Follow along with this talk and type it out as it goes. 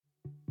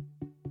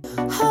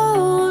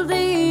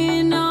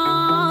holding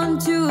on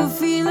to a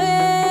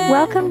feeling.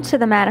 Welcome to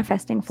the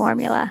Manifesting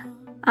Formula.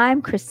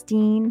 I'm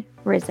Christine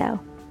Rizzo.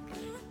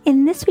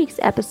 In this week's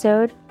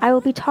episode, I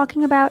will be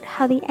talking about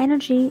how the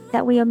energy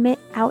that we emit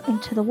out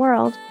into the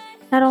world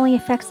not only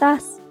affects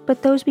us,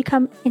 but those we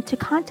come into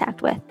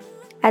contact with,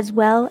 as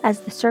well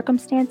as the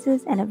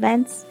circumstances and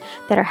events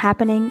that are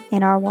happening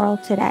in our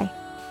world today.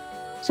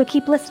 So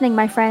keep listening,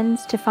 my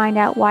friends, to find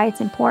out why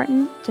it's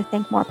important to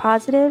think more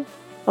positive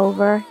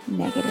over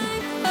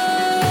negative.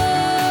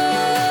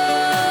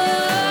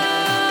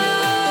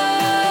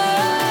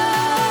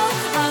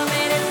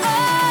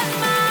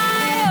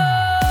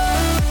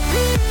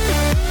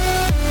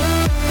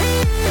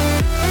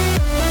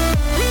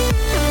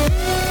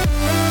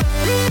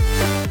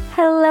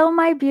 Hello,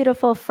 my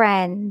beautiful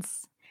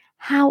friends.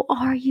 How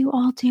are you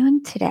all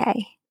doing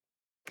today?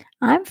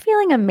 I'm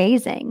feeling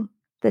amazing.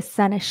 The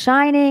sun is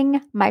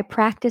shining, my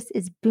practice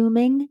is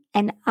booming,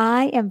 and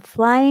I am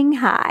flying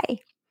high,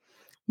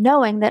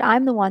 knowing that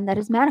I'm the one that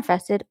has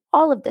manifested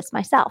all of this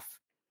myself.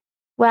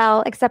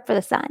 Well, except for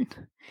the sun.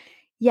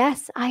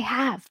 Yes, I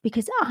have,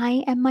 because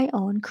I am my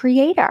own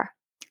creator.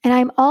 And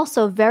I'm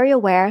also very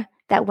aware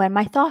that when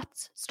my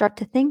thoughts start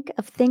to think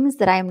of things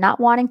that I am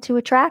not wanting to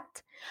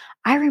attract,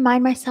 I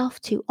remind myself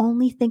to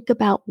only think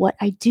about what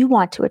I do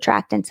want to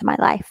attract into my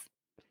life.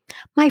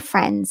 My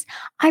friends,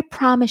 I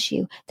promise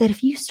you that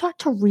if you start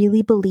to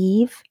really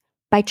believe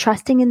by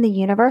trusting in the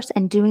universe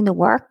and doing the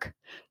work,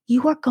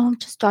 you are going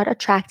to start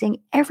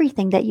attracting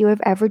everything that you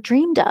have ever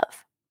dreamed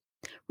of.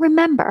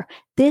 Remember,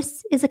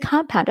 this is a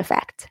compound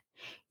effect.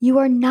 You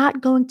are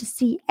not going to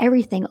see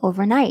everything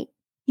overnight.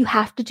 You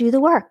have to do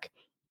the work,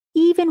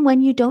 even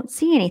when you don't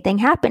see anything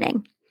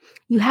happening.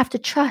 You have to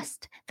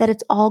trust that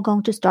it's all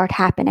going to start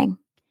happening.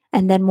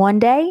 And then one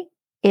day,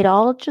 it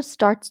all just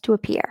starts to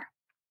appear.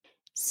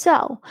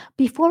 So,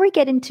 before we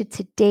get into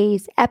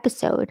today's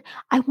episode,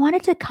 I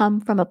wanted to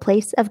come from a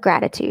place of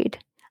gratitude,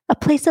 a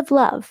place of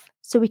love,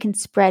 so we can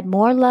spread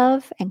more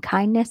love and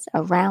kindness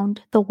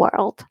around the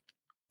world.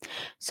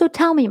 So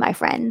tell me, my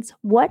friends,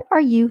 what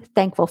are you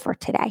thankful for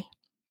today?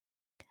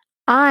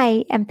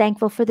 I am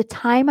thankful for the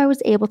time I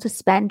was able to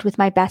spend with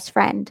my best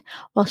friend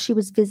while she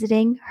was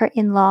visiting her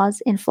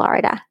in-laws in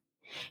Florida.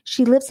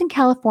 She lives in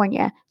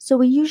California, so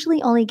we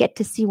usually only get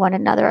to see one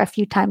another a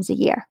few times a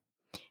year.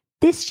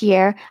 This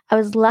year, I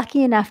was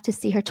lucky enough to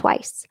see her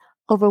twice,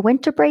 over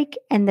winter break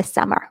and this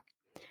summer.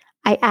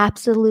 I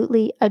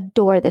absolutely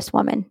adore this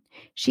woman.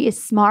 She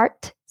is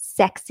smart,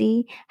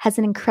 sexy, has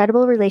an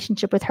incredible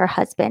relationship with her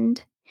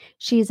husband.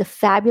 She is a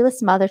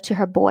fabulous mother to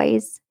her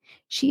boys.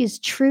 She is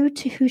true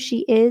to who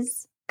she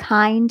is,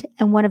 kind,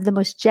 and one of the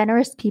most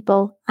generous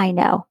people I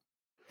know.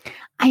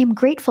 I am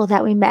grateful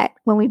that we met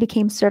when we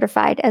became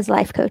certified as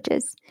life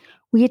coaches.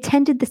 We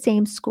attended the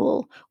same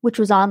school, which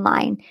was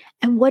online.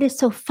 And what is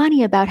so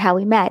funny about how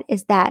we met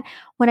is that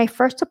when I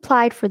first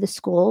applied for the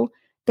school,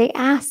 they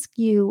ask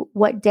you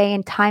what day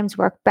and times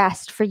work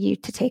best for you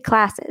to take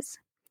classes.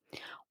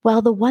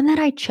 Well, the one that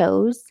I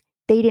chose,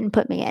 they didn't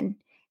put me in.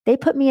 They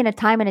put me in a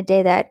time and a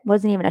day that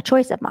wasn't even a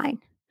choice of mine.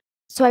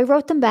 So I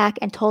wrote them back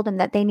and told them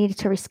that they needed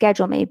to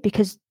reschedule me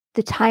because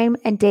the time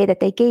and day that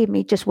they gave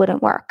me just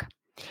wouldn't work.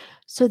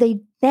 So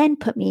they then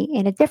put me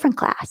in a different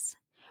class,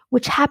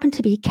 which happened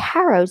to be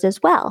Caro's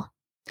as well.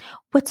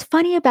 What's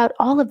funny about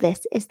all of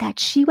this is that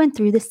she went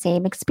through the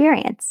same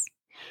experience.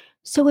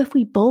 So if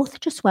we both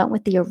just went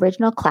with the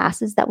original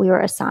classes that we were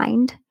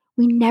assigned,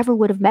 we never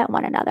would have met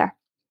one another.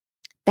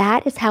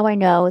 That is how I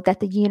know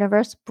that the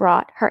universe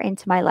brought her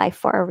into my life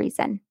for a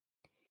reason.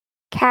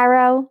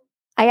 Caro,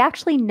 I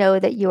actually know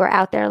that you are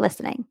out there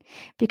listening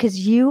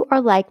because you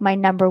are like my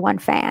number one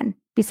fan,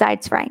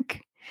 besides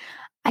Frank.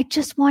 I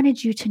just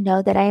wanted you to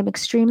know that I am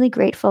extremely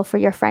grateful for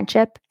your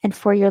friendship and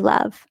for your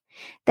love,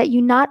 that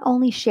you not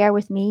only share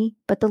with me,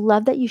 but the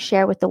love that you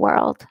share with the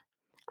world.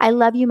 I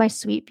love you, my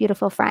sweet,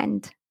 beautiful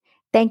friend.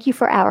 Thank you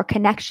for our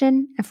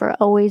connection and for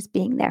always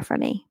being there for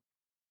me.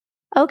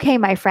 Okay,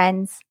 my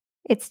friends,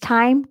 it's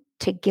time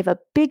to give a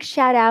big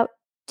shout out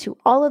to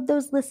all of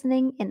those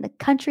listening in the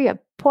country of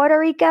Puerto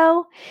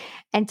Rico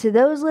and to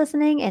those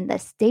listening in the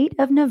state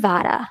of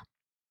Nevada.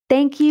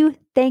 Thank you,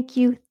 thank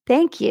you,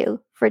 thank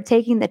you for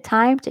taking the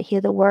time to hear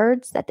the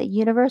words that the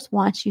universe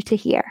wants you to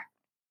hear.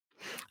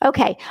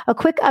 Okay, a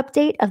quick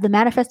update of the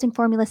Manifesting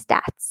Formula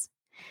stats.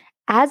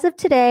 As of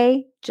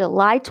today,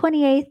 July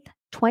 28th,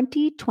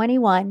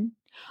 2021,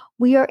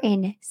 we are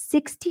in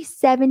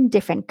 67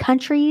 different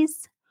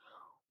countries,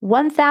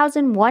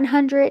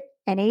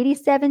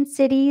 1,187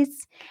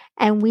 cities,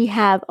 and we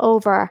have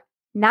over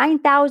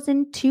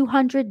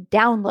 9,200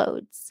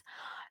 downloads.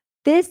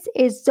 This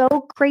is so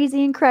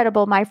crazy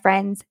incredible, my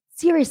friends.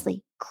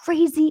 Seriously,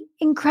 crazy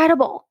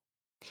incredible.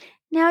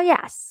 Now,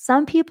 yes,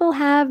 some people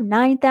have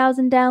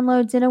 9,000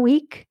 downloads in a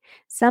week.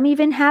 Some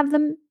even have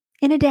them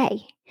in a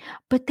day,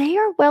 but they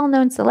are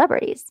well-known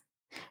celebrities.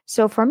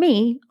 So for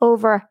me,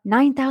 over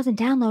 9,000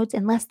 downloads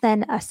in less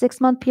than a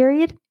 6-month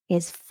period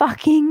is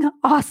fucking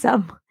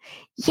awesome.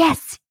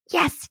 Yes,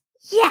 yes,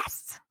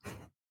 yes.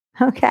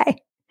 Okay.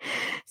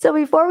 So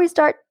before we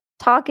start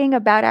talking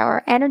about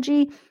our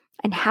energy,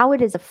 and how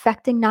it is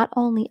affecting not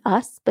only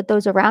us, but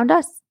those around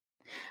us,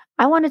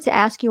 I wanted to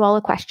ask you all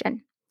a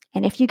question.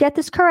 And if you get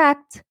this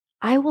correct,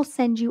 I will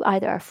send you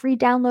either a free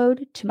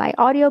download to my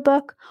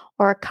audiobook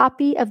or a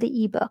copy of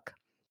the ebook,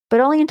 but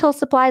only until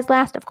supplies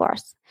last, of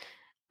course.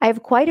 I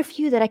have quite a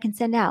few that I can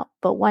send out,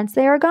 but once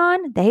they are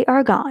gone, they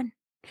are gone.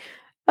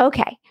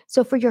 Okay,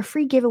 so for your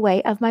free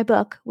giveaway of my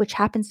book, which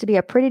happens to be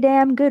a pretty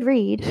damn good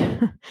read,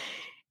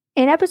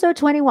 in episode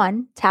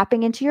 21,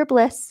 Tapping into Your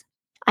Bliss,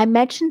 I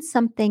mentioned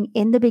something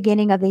in the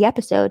beginning of the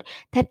episode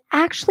that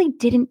actually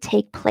didn't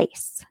take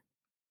place.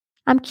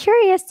 I'm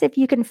curious if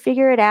you can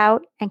figure it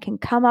out and can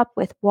come up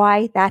with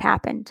why that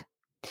happened.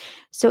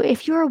 So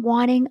if you're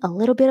wanting a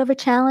little bit of a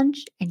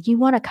challenge and you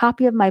want a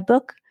copy of my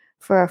book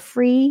for a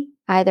free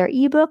either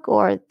ebook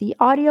or the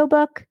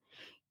audiobook,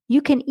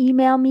 you can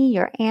email me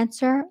your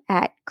answer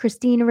at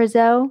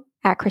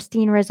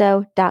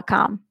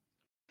christinerizzo@christinerizzo.com.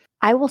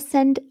 I will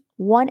send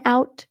one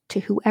out to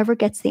whoever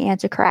gets the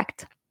answer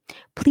correct.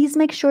 Please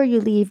make sure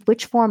you leave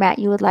which format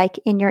you would like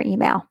in your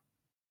email.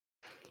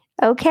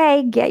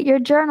 Okay, get your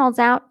journals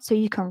out so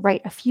you can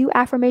write a few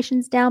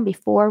affirmations down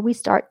before we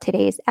start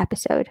today's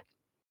episode.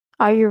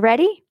 Are you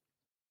ready?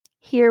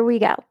 Here we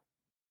go.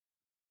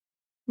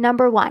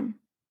 Number 1,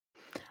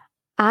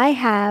 I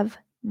have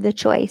the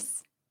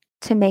choice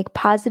to make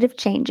positive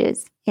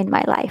changes in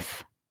my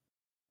life.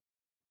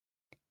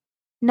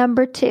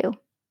 Number 2,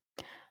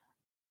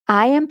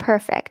 I am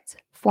perfect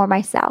for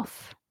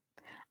myself.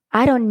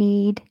 I don't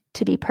need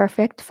to be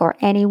perfect for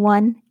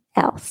anyone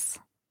else.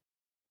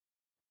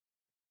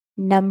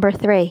 Number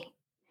 3,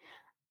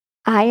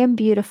 I am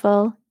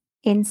beautiful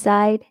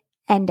inside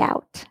and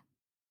out.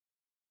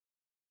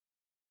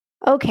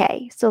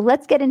 Okay, so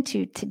let's get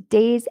into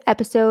today's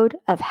episode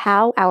of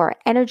how our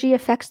energy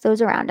affects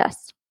those around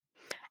us.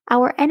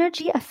 Our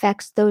energy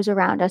affects those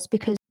around us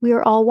because we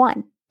are all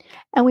one,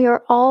 and we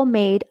are all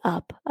made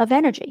up of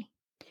energy.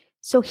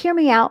 So hear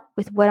me out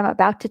with what I'm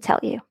about to tell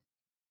you.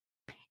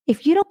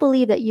 If you don't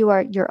believe that you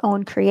are your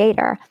own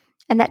creator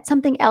and that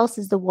something else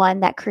is the one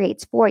that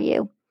creates for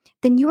you,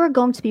 then you are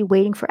going to be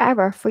waiting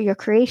forever for your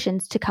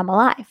creations to come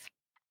alive.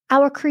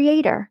 Our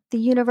creator, the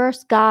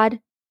universe, God,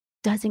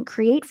 doesn't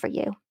create for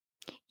you.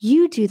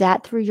 You do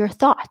that through your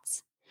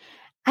thoughts.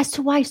 As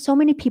to why so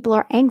many people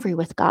are angry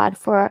with God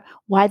for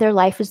why their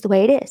life is the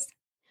way it is.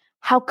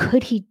 How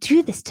could he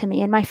do this to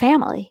me and my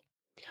family?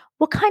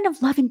 What kind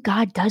of loving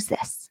God does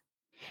this?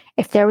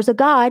 If there was a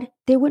God,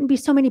 there wouldn't be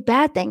so many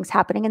bad things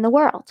happening in the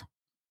world.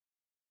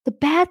 The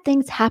bad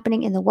things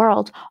happening in the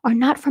world are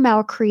not from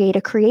our creator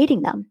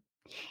creating them.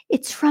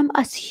 It's from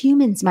us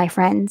humans, my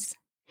friends.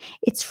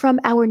 It's from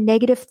our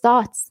negative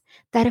thoughts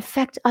that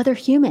affect other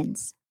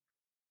humans.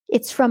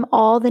 It's from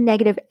all the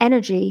negative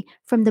energy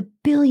from the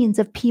billions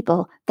of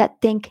people that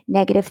think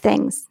negative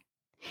things.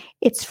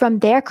 It's from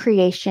their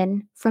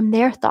creation, from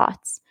their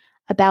thoughts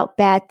about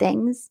bad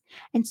things.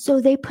 And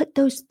so they put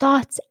those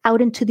thoughts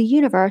out into the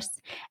universe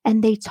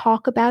and they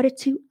talk about it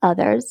to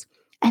others,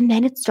 and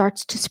then it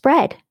starts to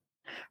spread.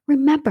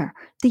 Remember,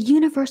 the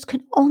universe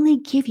can only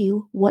give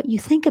you what you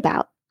think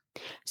about.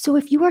 So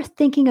if you are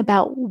thinking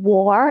about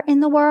war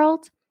in the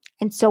world,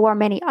 and so are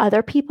many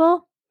other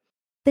people,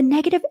 the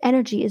negative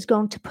energy is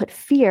going to put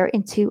fear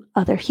into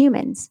other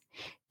humans.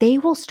 They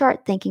will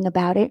start thinking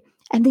about it,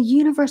 and the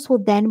universe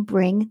will then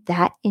bring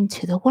that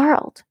into the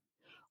world.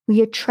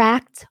 We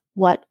attract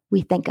what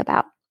we think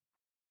about.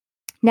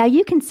 Now,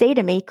 you can say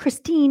to me,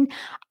 Christine,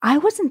 I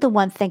wasn't the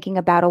one thinking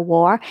about a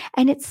war,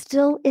 and it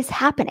still is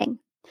happening.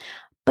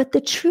 But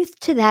the truth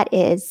to that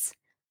is,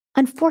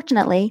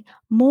 unfortunately,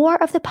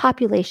 more of the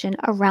population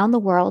around the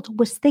world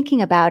was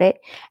thinking about it,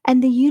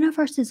 and the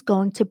universe is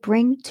going to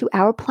bring to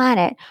our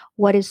planet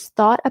what is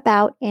thought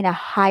about in a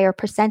higher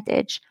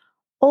percentage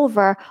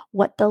over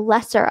what the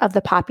lesser of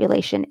the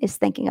population is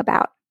thinking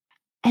about.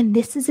 And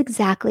this is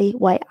exactly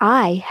why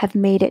I have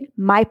made it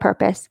my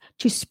purpose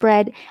to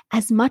spread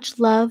as much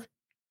love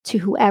to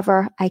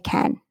whoever I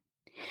can.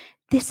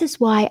 This is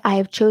why I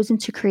have chosen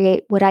to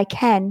create what I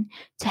can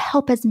to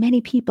help as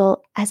many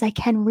people as I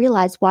can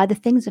realize why the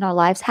things in our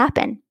lives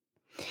happen.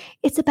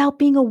 It's about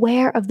being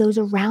aware of those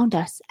around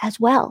us as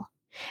well,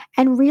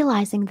 and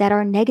realizing that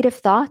our negative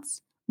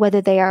thoughts,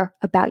 whether they are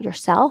about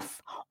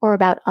yourself or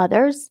about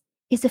others,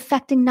 is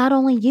affecting not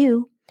only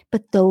you,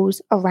 but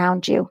those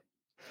around you.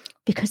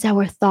 Because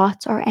our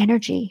thoughts are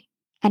energy,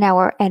 and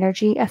our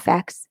energy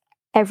affects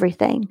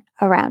everything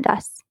around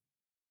us.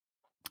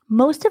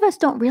 Most of us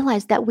don't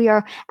realize that we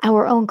are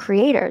our own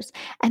creators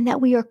and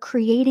that we are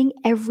creating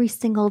every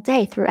single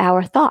day through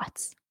our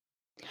thoughts.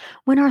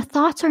 When our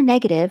thoughts are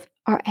negative,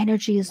 our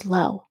energy is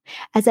low.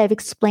 As I've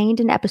explained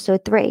in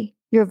episode 3,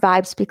 your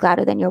vibes speak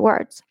louder than your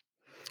words.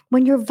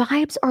 When your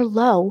vibes are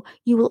low,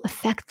 you will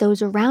affect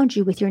those around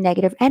you with your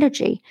negative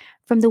energy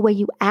from the way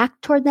you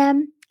act toward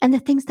them and the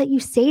things that you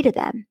say to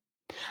them.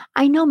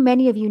 I know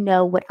many of you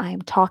know what I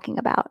am talking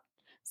about.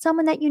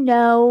 Someone that you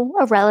know,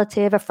 a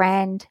relative, a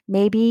friend,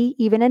 maybe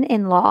even an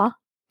in-law.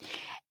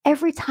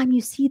 Every time you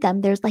see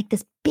them, there's like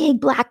this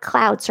big black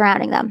cloud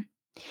surrounding them.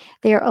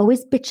 They are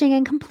always bitching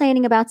and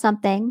complaining about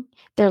something.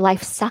 Their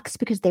life sucks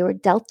because they were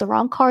dealt the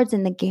wrong cards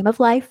in the game of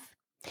life.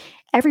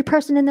 Every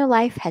person in their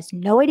life has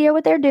no idea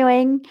what they're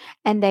doing,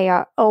 and they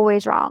are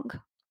always wrong.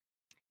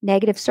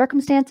 Negative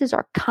circumstances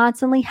are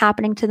constantly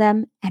happening to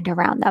them and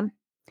around them,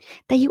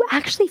 that you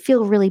actually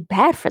feel really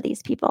bad for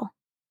these people.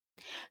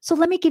 So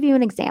let me give you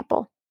an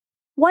example.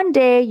 One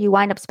day you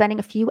wind up spending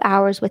a few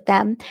hours with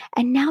them,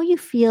 and now you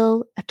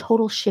feel a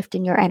total shift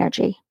in your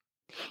energy.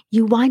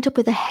 You wind up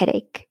with a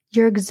headache,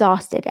 you're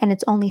exhausted, and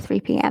it's only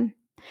 3 p.m.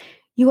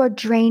 You are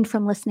drained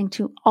from listening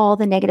to all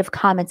the negative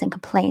comments and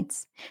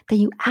complaints, that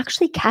you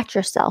actually catch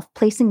yourself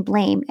placing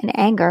blame and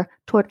anger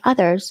toward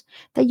others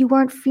that you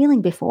weren't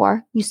feeling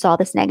before you saw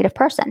this negative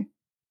person.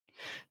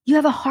 You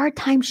have a hard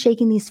time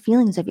shaking these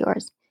feelings of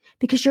yours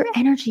because your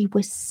energy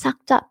was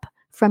sucked up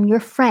from your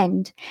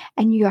friend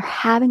and you're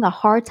having a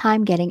hard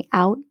time getting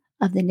out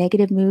of the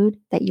negative mood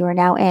that you are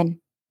now in.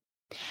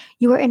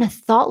 You are in a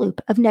thought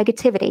loop of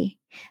negativity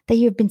that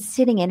you've been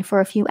sitting in for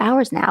a few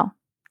hours now.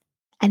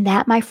 And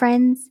that, my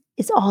friends,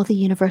 is all the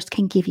universe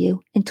can give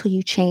you until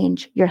you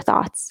change your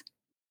thoughts.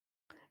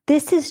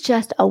 This is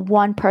just a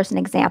one-person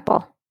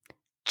example.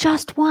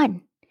 Just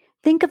one.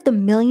 Think of the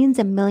millions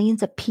and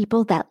millions of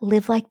people that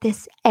live like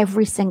this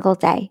every single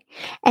day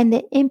and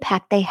the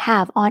impact they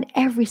have on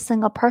every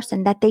single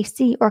person that they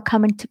see or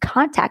come into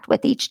contact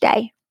with each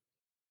day.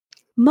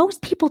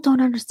 Most people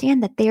don't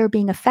understand that they are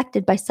being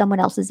affected by someone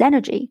else's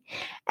energy,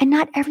 and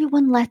not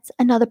everyone lets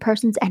another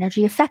person's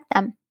energy affect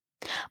them.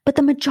 But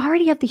the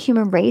majority of the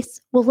human race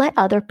will let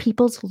other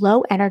people's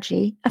low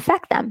energy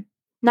affect them.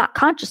 Not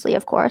consciously,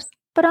 of course,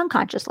 but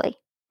unconsciously.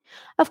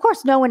 Of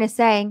course, no one is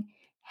saying,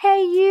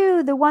 "Hey,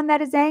 you, the one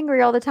that is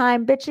angry all the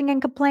time, bitching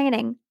and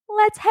complaining,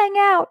 let's hang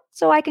out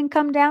so I can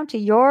come down to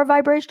your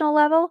vibrational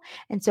level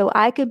and so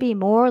I could be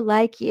more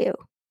like you.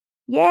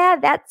 Yeah,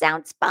 that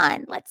sounds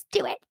fun. Let's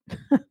do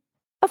it."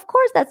 Of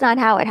course, that's not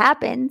how it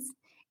happens.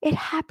 It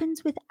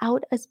happens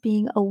without us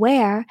being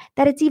aware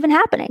that it's even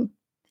happening.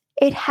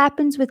 It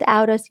happens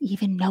without us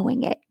even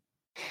knowing it.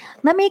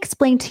 Let me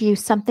explain to you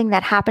something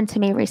that happened to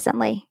me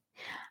recently.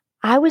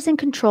 I was in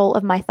control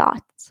of my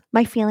thoughts,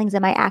 my feelings,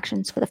 and my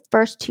actions for the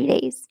first 2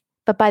 days.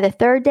 But by the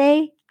third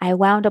day, I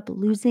wound up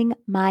losing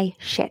my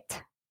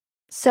shit.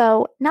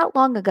 So, not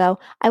long ago,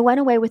 I went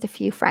away with a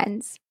few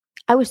friends.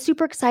 I was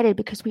super excited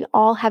because we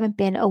all haven't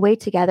been away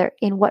together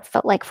in what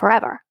felt like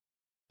forever.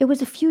 It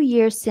was a few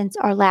years since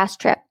our last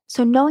trip,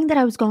 so knowing that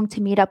I was going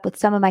to meet up with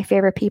some of my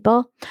favorite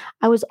people,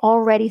 I was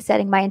already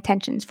setting my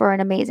intentions for an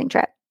amazing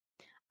trip.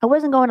 I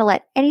wasn't going to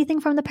let anything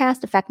from the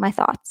past affect my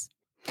thoughts.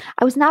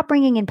 I was not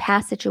bringing in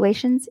past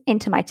situations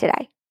into my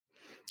today.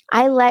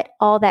 I let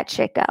all that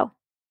shit go.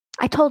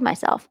 I told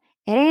myself,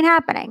 it ain't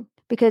happening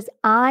because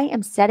I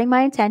am setting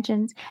my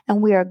intentions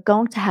and we are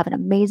going to have an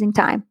amazing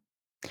time.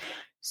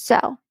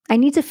 So I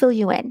need to fill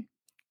you in.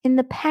 In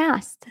the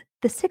past,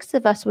 the 6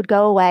 of us would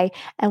go away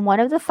and one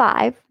of the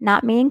 5,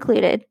 not me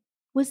included,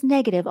 was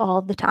negative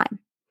all the time.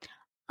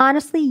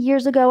 Honestly,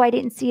 years ago, I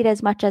didn't see it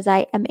as much as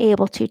I am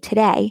able to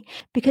today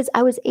because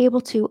I was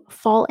able to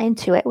fall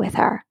into it with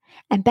her.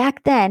 And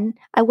back then,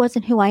 I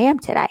wasn't who I am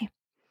today.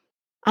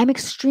 I'm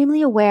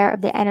extremely aware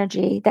of the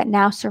energy that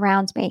now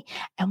surrounds me.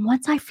 And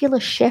once I feel a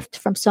shift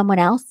from someone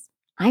else,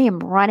 I am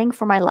running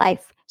for my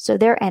life so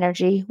their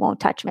energy won't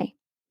touch me.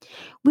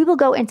 We will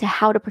go into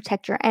how to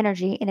protect your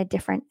energy in a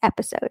different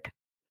episode.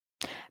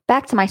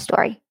 Back to my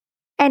story.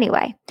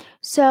 Anyway,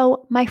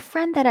 so my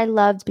friend that I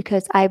loved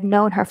because I've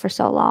known her for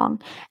so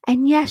long,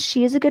 and yes,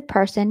 she is a good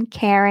person,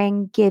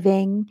 caring,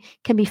 giving,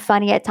 can be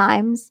funny at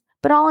times,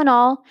 but all in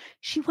all,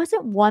 she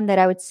wasn't one that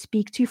I would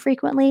speak to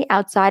frequently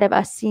outside of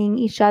us seeing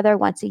each other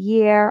once a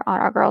year on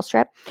our girls'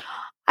 trip.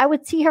 I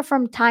would see her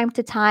from time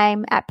to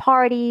time at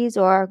parties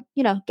or,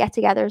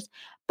 get-togethers,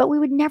 but we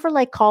would never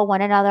call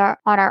one another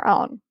on our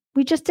own.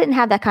 We just didn't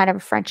have that kind of a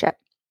friendship.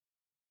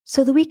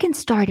 So the weekend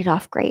started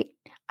off great.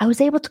 I was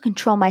able to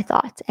control my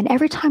thoughts. And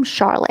every time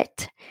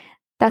Charlotte,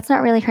 that's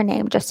not really her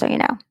name, just so you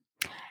know,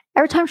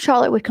 every time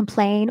Charlotte would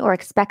complain or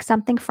expect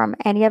something from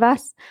any of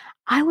us,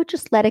 I would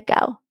just let it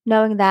go,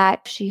 knowing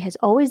that she has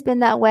always been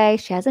that way.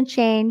 She hasn't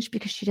changed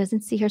because she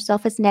doesn't see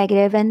herself as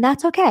negative. And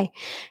that's okay,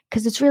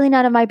 because it's really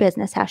none of my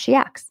business how she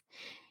acts.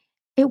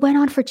 It went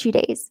on for 2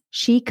 days.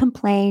 She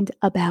complained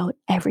about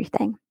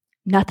everything.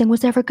 Nothing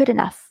was ever good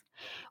enough.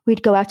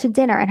 We'd go out to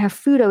dinner and her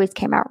food always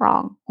came out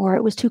wrong, or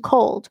it was too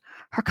cold.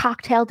 Her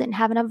cocktail didn't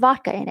have enough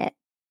vodka in it.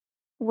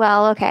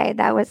 Well, okay,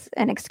 that was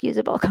an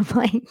excusable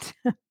complaint.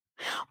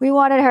 We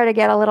wanted her to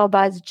get a little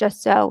buzz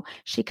just so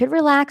she could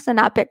relax and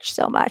not bitch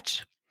so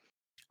much.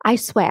 I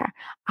swear,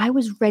 I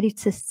was ready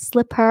to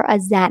slip her a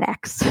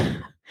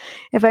Xanax.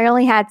 If I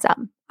only had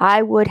some,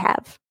 I would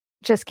have.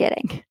 Just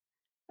kidding.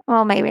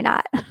 Well, maybe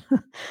not.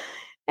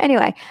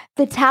 Anyway,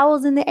 the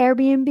towels in the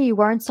Airbnb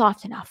weren't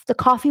soft enough. The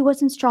coffee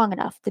wasn't strong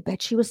enough. The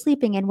bed she was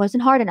sleeping in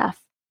wasn't hard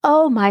enough.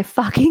 Oh my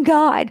fucking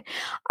God.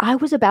 I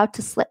was about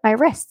to slit my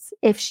wrists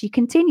if she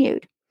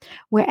continued.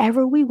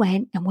 Wherever we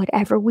went and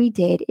whatever we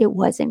did, it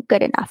wasn't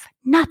good enough.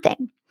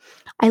 Nothing.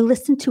 I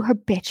listened to her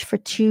bitch for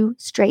 2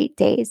 straight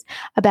days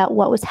about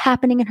what was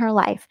happening in her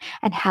life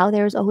and how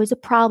there was always a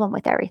problem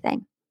with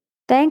everything.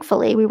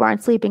 Thankfully, we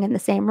weren't sleeping in the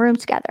same room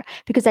together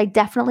because I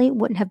definitely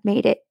wouldn't have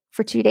made it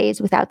for 2 days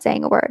without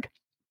saying a word.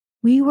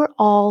 We were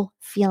all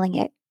feeling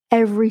it,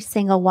 every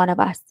single one of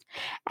us,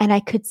 and I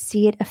could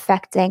see it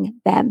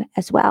affecting them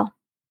as well.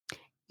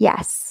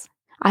 Yes,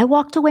 I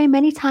walked away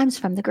many times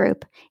from the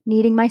group,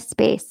 needing my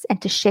space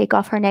and to shake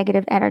off her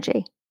negative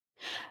energy.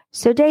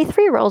 So day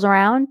 3 rolls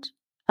around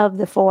of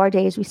the 4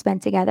 days we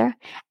spent together,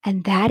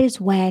 and that is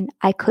when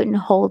I couldn't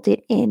hold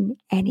it in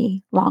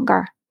any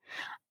longer.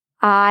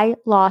 I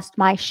lost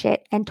my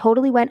shit and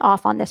totally went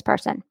off on this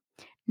person.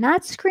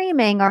 Not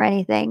screaming or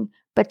anything,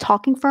 but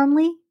talking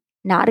firmly,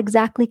 not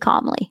exactly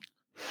calmly.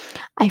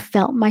 I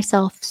felt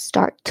myself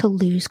start to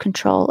lose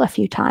control a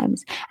few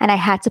times, and I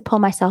had to pull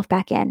myself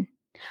back in.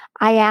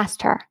 I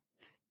asked her,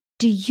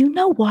 "Do you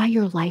know why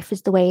your life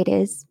is the way it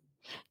is?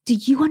 Do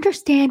you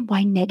understand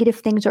why negative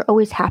things are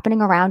always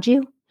happening around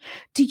you?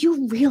 Do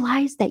you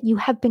realize that you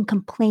have been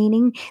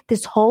complaining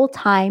this whole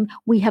time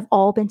we have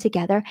all been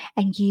together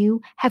and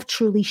you have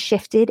truly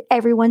shifted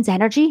everyone's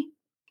energy?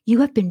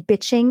 You have been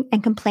bitching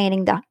and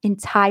complaining the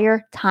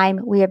entire time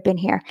we have been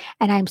here,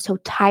 and I'm so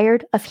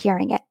tired of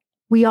hearing it.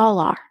 We all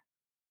are."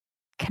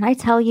 Can I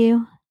tell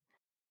you,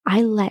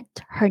 I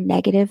let her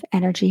negative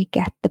energy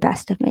get the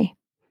best of me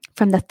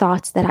from the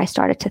thoughts that I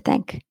started to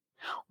think.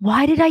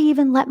 Why did I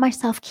even let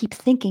myself keep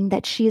thinking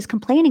that she is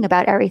complaining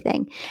about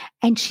everything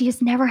and she is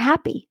never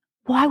happy?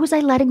 Why was I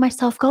letting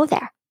myself go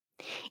there?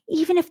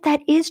 Even if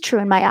that is true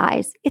in my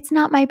eyes, it's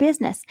not my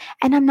business,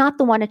 and I'm not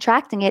the one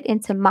attracting it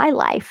into my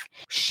life.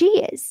 She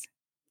is.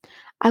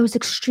 I was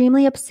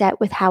extremely upset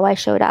with how I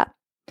showed up.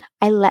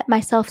 I let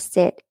myself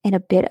sit in a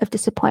bit of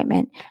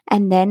disappointment,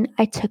 and then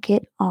I took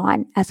it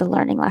on as a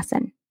learning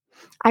lesson.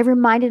 I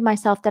reminded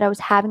myself that I was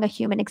having a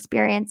human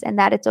experience and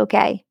that it's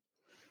okay.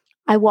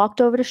 I walked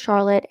over to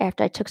Charlotte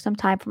after I took some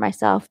time for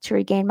myself to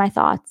regain my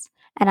thoughts,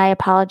 and I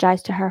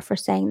apologized to her for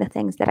saying the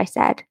things that I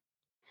said.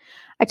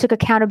 I took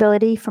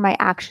accountability for my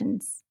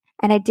actions,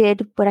 and I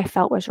did what I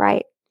felt was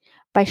right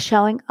by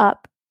showing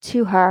up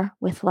to her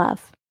with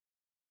love.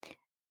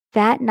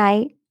 That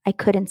night, I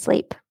couldn't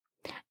sleep,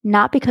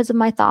 not because of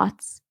my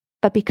thoughts,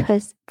 but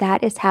because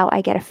that is how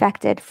I get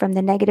affected from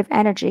the negative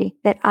energy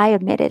that I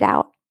emitted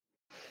out.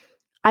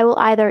 I will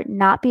either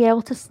not be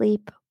able to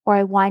sleep or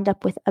I wind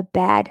up with a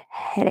bad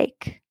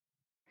headache.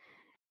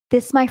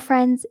 This, my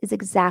friends, is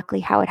exactly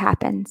how it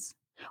happens.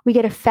 We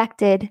get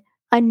affected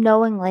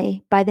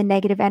unknowingly by the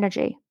negative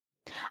energy.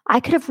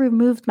 I could have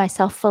removed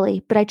myself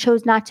fully, but I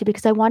chose not to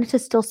because I wanted to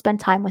still spend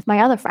time with my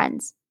other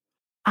friends.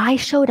 I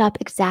showed up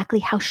exactly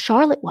how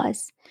Charlotte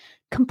was,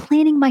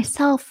 complaining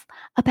myself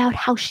about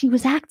how she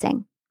was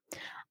acting.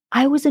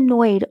 I was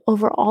annoyed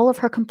over all of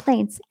her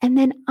complaints, and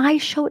then I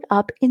showed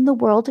up in the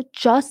world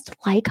just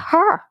like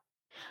her.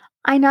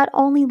 I not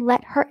only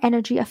let her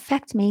energy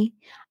affect me,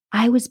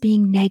 I was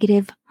being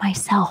negative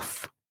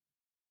myself.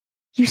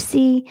 You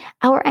see,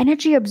 our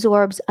energy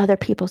absorbs other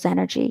people's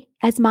energy,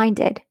 as mine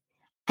did.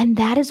 And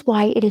that is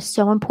why it is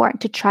so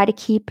important to try to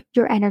keep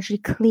your energy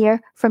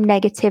clear from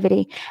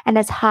negativity and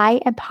as high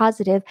and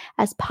positive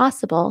as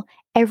possible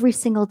every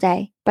single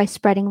day by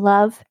spreading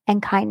love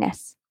and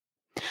kindness.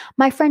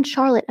 My friend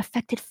Charlotte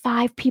affected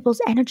 5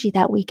 people's energy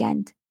that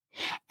weekend.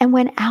 And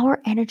when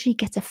our energy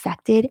gets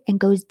affected and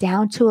goes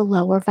down to a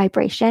lower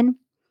vibration,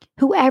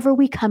 whoever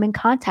we come in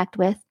contact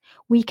with,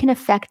 we can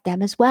affect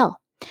them as well.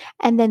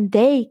 And then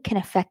they can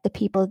affect the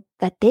people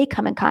that they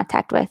come in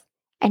contact with,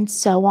 and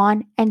so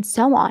on and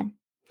so on.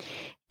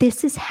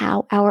 This is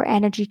how our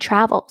energy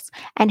travels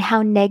and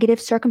how negative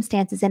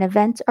circumstances and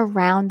events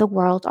around the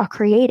world are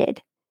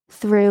created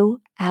through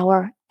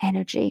our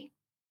energy.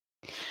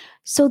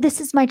 So,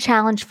 this is my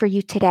challenge for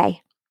you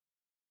today.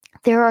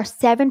 There are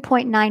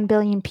 7.9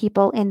 billion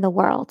people in the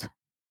world.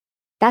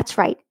 That's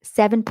right,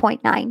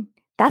 7.9.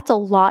 That's a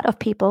lot of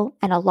people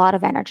and a lot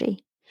of energy,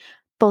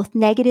 both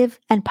negative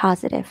and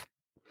positive.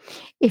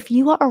 If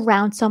you are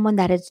around someone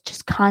that is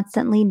just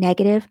constantly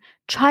negative,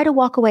 try to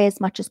walk away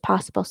as much as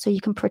possible so you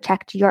can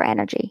protect your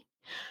energy.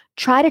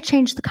 Try to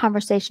change the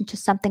conversation to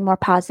something more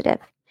positive.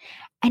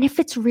 And if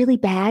it's really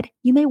bad,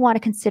 you may want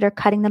to consider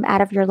cutting them out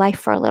of your life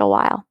for a little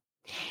while.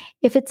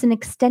 If it's an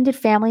extended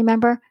family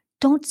member,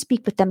 don't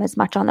speak with them as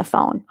much on the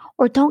phone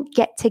or don't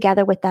get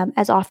together with them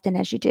as often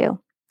as you do.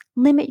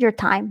 Limit your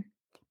time.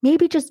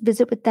 Maybe just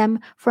visit with them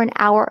for an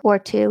hour or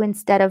 2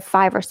 instead of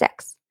 5 or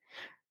 6.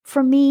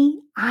 For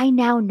me, I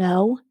now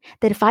know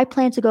that if I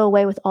plan to go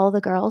away with all the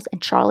girls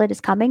and Charlotte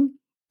is coming,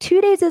 2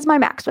 days is my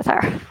max with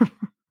her.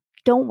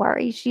 Don't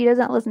worry, she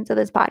doesn't listen to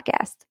this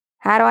podcast.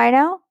 How do I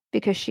know?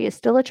 Because she is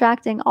still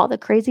attracting all the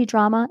crazy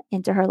drama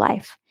into her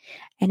life.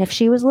 And if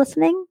she was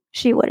listening,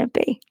 she wouldn't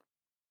be.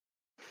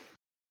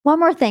 One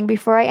more thing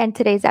before I end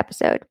today's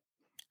episode.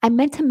 I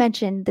meant to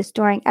mention this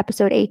during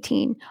episode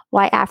 18,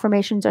 why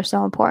affirmations are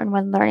so important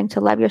when learning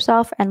to love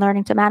yourself and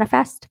learning to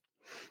manifest.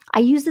 I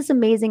use this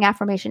amazing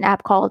affirmation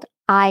app called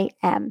I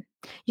Am.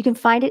 You can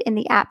find it in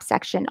the app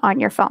section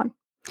on your phone.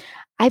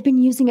 I've been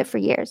using it for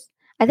years.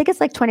 I think it's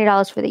like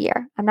 $20 for the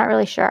year. I'm not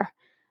really sure.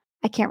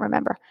 I can't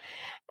remember.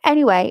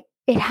 Anyway,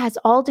 it has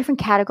all different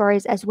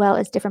categories as well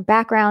as different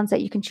backgrounds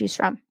that you can choose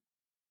from.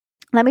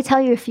 Let me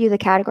tell you a few of the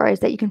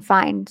categories that you can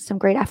find some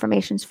great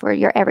affirmations for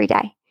your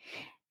everyday.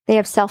 They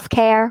have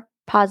self-care,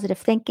 positive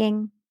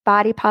thinking,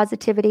 body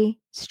positivity,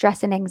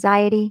 stress and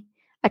anxiety,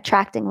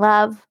 attracting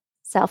love,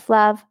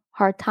 self-love,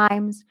 hard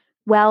times,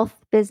 wealth,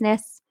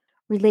 business,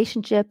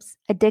 relationships,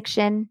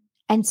 addiction,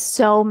 and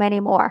so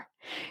many more.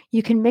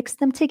 You can mix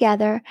them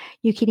together.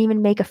 You can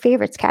even make a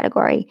favorites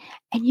category,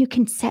 and you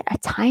can set a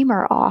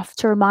timer off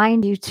to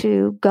remind you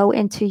to go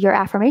into your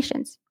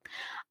affirmations.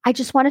 I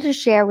just wanted to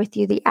share with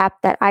you the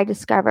app that I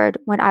discovered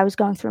when I was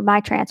going through my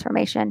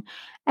transformation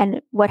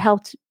and what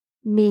helped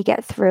me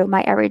get through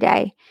my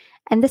everyday.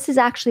 And this is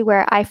actually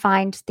where I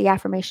find the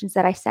affirmations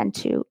that I send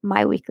to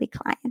my weekly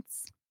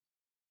clients.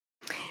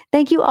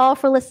 Thank you all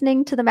for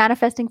listening to the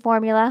Manifesting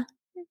Formula.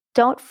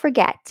 Don't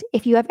forget,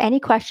 if you have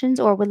any questions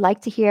or would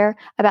like to hear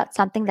about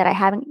something that I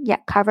haven't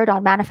yet covered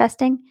on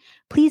manifesting,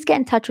 please get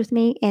in touch with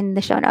me in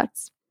the show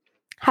notes.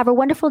 Have a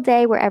wonderful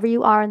day wherever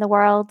you are in the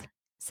world,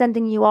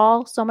 sending you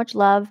all so much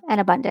love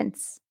and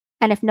abundance.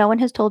 And if no one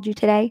has told you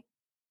today,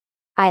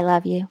 I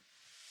love you.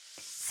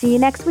 See you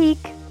next week.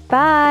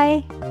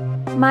 Bye.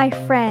 My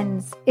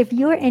friends, if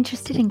you are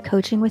interested in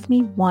coaching with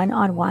me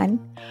one-on-one,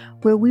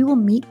 where we will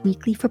meet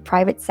weekly for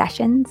private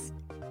sessions,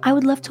 I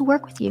would love to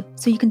work with you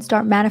so you can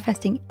start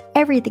manifesting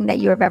everything that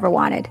you have ever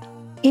wanted.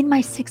 In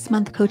my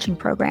 6-month coaching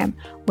program,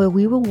 where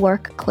we will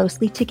work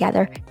closely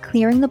together,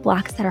 clearing the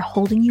blocks that are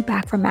holding you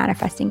back from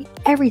manifesting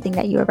everything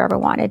that you have ever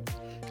wanted,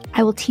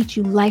 I will teach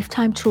you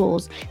lifetime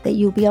tools that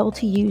you'll be able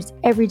to use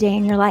every day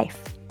in your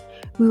life.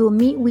 We will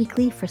meet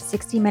weekly for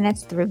 60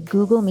 minutes through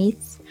Google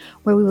Meets,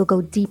 where we will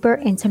go deeper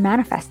into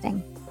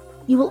manifesting.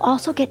 You will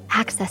also get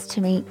access to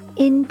me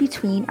in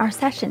between our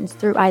sessions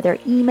through either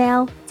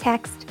email,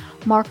 text,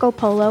 Marco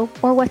Polo,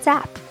 or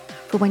WhatsApp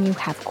for when you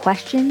have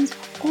questions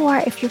or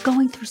if you're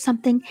going through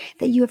something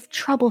that you have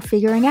trouble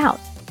figuring out.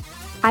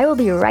 I will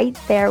be right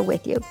there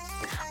with you.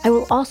 I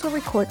will also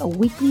record a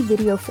weekly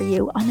video for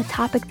you on the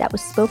topic that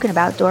was spoken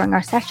about during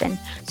our session,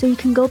 so you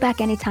can go back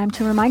anytime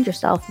to remind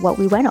yourself what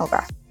we went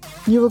over.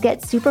 You will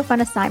get super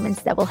fun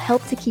assignments that will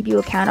help to keep you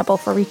accountable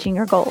for reaching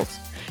your goals.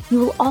 You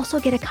will also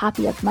get a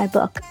copy of my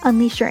book,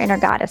 Unleash Your Inner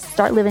Goddess,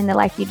 Start Living the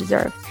Life You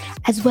Deserve,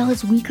 as well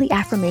as weekly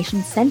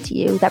affirmations sent to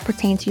you that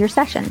pertain to your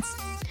sessions.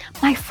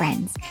 My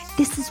friends,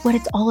 this is what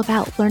it's all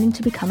about, learning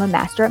to become a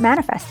master at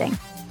manifesting.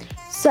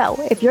 So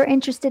if you're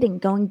interested in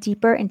going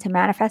deeper into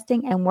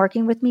manifesting and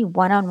working with me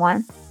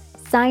one-on-one,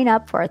 sign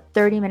up for a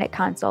 30-minute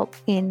consult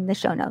in the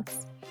show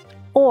notes.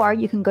 Or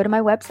you can go to my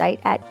website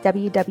at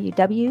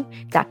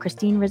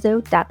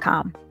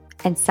www.christinerizzo.com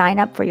and sign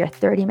up for your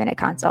 30-minute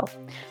consult.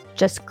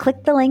 Just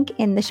click the link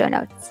in the show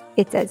notes.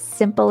 It's as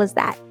simple as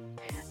that.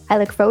 I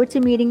look forward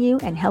to meeting you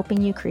and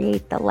helping you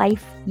create the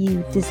life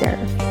you deserve.